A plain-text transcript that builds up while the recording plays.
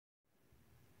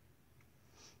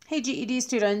Hey GED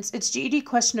students, it's GED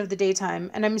question of the day time,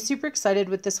 and I'm super excited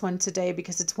with this one today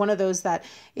because it's one of those that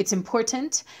it's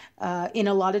important in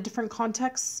a lot of different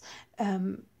contexts.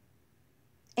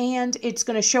 And it's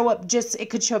going to show up it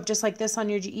could show up just like this on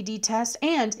your GED test,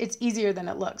 and it's easier than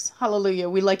it looks. Hallelujah.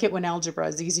 We like it when algebra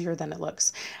is easier than it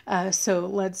looks. So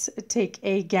let's take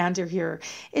a gander here.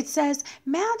 It says,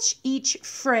 match each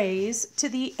phrase to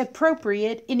the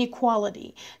appropriate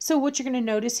inequality. So what you're going to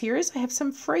notice here is I have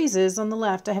some phrases on the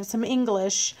left. I have some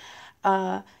English,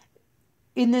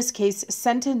 in this case,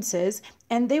 sentences,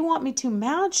 and they want me to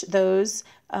match those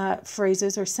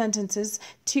phrases or sentences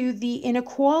to the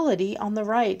inequality on the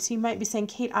right. So you might be saying,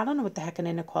 Kate, I don't know what the heck an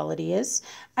inequality is.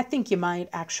 I think you might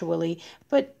actually,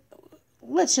 but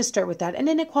let's just start with that. An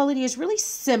inequality is really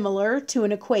similar to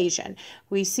an equation.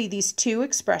 We see these two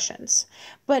expressions,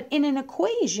 but in an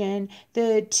equation,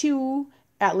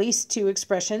 at least two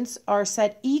expressions are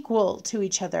set equal to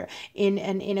each other. In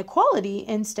an inequality,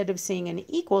 instead of seeing an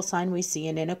equal sign, we see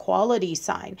an inequality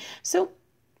sign. So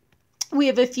we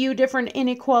have a few different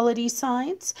inequality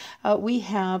signs. We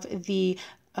have the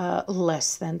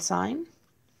less than sign,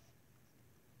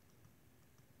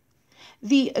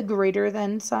 the greater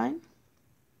than sign,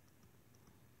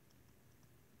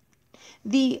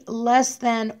 the less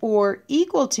than or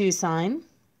equal to sign,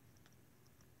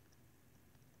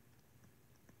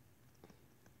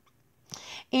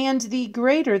 and the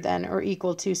greater than or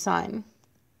equal to sign.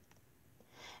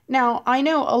 Now, I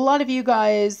know a lot of you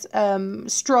guys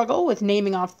struggle with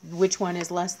naming off which one is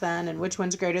less than and which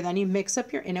one's greater than. You mix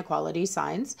up your inequality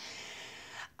signs.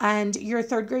 And your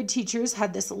third grade teachers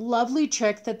had this lovely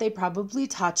trick that they probably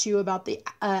taught you about the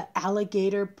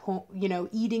alligator,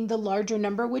 eating the larger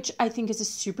number, which I think is a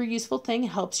super useful thing. It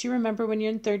helps you remember when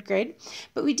you're in third grade.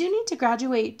 But we do need to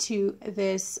graduate to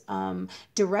this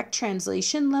direct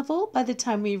translation level by the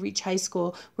time we reach high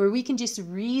school, where we can just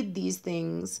read these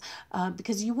things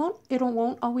because it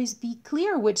won't always be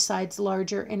clear which side's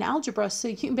larger in algebra. So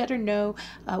you better know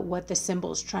what the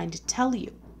symbol is trying to tell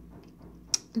you.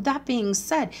 That being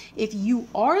said, if you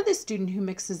are the student who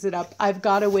mixes it up, I've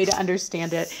got a way to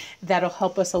understand it that'll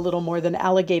help us a little more than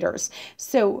alligators.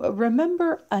 So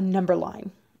remember a number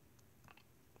line.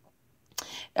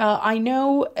 I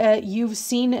know you've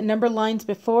seen number lines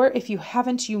before. If you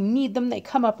haven't, you need them. They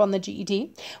come up on the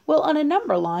GED. Well, on a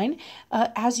number line,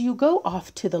 as you go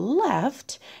off to the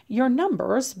left, your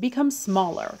numbers become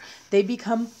smaller. They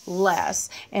become less.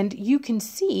 And you can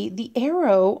see the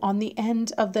arrow on the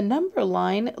end of the number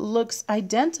line looks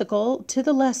identical to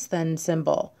the less than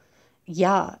symbol.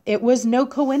 Yeah, it was no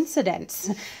coincidence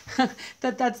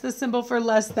that that's the symbol for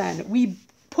less than. We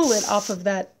pull it off of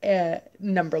that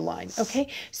number line. Okay,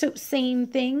 so same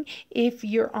thing if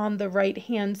you're on the right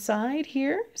hand side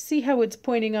here. See how it's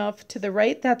pointing off to the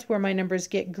right? That's where my numbers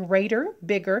get greater,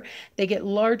 bigger. They get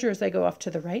larger as I go off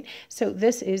to the right. So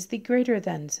this is the greater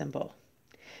than symbol.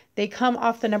 They come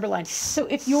off the number line. So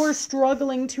if you're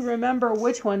struggling to remember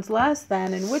which one's less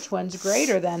than and which one's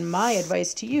greater than, my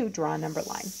advice to you, draw a number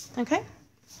line. Okay?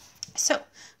 So,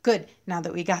 good. Now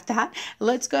that we got that,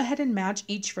 let's go ahead and match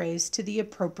each phrase to the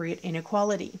appropriate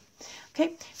inequality.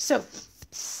 Okay, so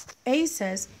A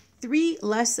says 3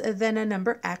 less than a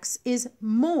number x is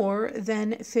more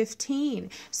than 15.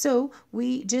 So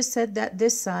we just said that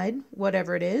this side,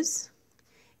 whatever it is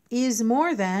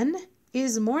more than,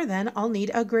 I'll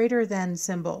need a greater than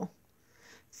symbol.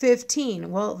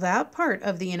 15. Well, that part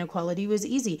of the inequality was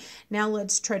easy. Now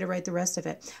let's try to write the rest of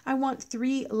it. I want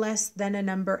 3 less than a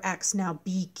number x. Now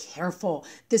be careful.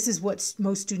 This is what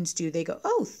most students do. They go,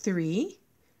 oh, 3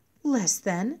 less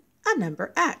than a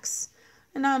number x.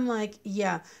 And I'm like,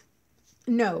 yeah,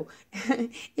 no.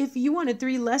 If you wanted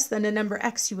 3 less than a number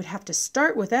x, you would have to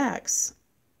start with x.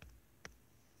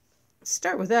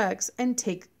 Start with x and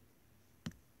take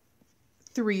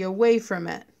 3 away from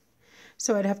it.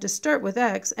 So I'd have to start with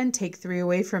x and take 3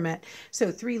 away from it.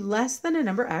 So 3 less than a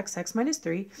number x minus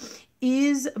 3,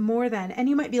 is more than. And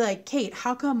you might be like, Kate,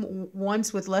 how come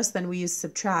once with less than we use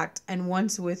subtract, and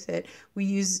once with it we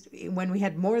used, when we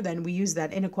had more than, we use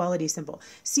that inequality symbol?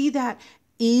 See that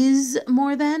is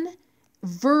more than?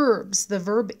 Verbs, the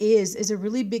verb is a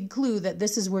really big clue that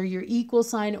this is where your equal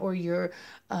sign or your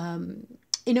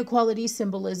inequality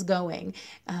symbol is going.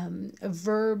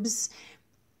 Verbs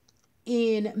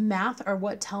in math are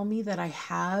what tell me that I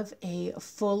have a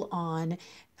full-on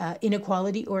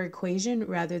inequality or equation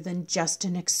rather than just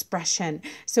an expression.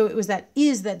 So it was that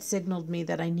is that signaled me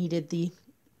that I needed the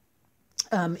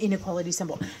inequality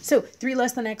symbol. So 3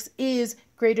 less than x is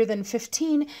greater than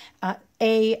 15.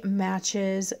 A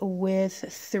matches with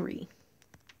 3.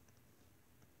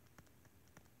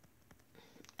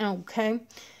 Okay.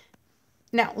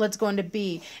 Now let's go into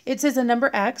B. It says a number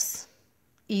X,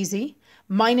 easy,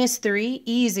 minus 3,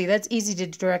 easy, that's easy to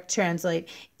direct translate,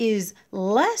 is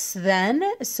less than,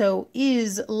 so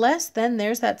is less than,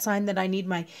 there's that sign that I need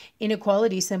my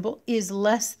inequality symbol, is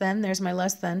less than, there's my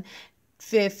less than,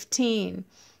 15.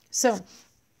 So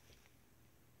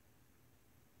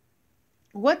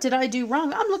what did I do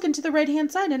wrong? I'm looking to the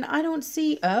right-hand side and I don't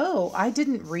see, oh, I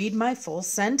didn't read my full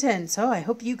sentence. Oh, I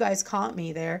hope you guys caught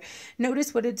me there.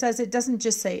 Notice what it says. It doesn't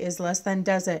just say is less than,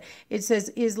 does it? It says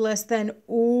is less than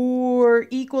or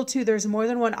equal to. There's more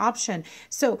than one option.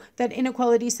 So that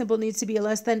inequality symbol needs to be a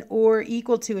less than or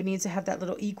equal to. It needs to have that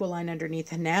little equal line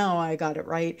underneath. And now I got it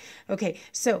right. Okay,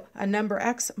 so a number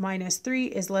X minus 3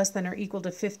 is less than or equal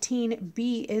to 15.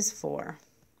 B is 4.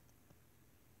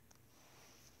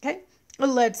 Okay.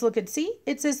 Let's look at C.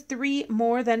 It says 3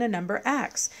 more than a number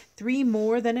X. 3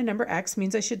 more than a number X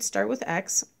means I should start with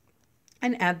X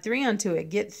and add 3 onto it.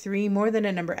 Get 3 more than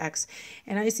a number X.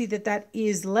 And I see that that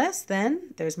is less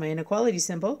than, there's my inequality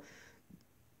symbol,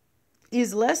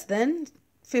 is less than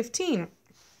 15.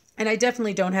 And I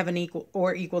definitely don't have an equal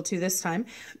or equal to this time.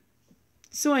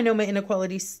 So I know my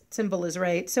inequality symbol is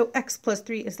right. So X plus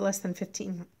 3 is less than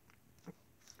 15.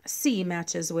 C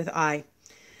matches with I.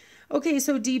 Okay,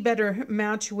 so D better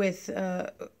match with II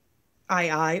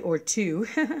or 2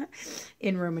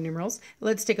 in Roman numerals.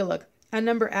 Let's take a look. A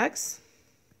number X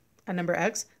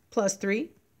plus 3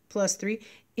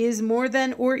 is more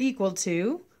than or equal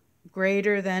to,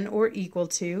 greater than or equal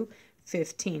to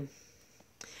 15.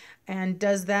 And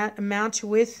does that match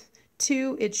with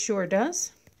 2? It sure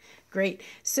does. Great.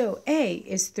 So A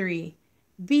is 3.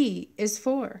 B is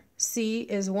 4, C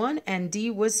is 1, and D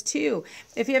was 2.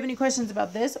 If you have any questions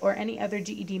about this or any other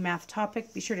GED math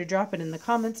topic, be sure to drop it in the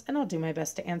comments and I'll do my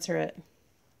best to answer it.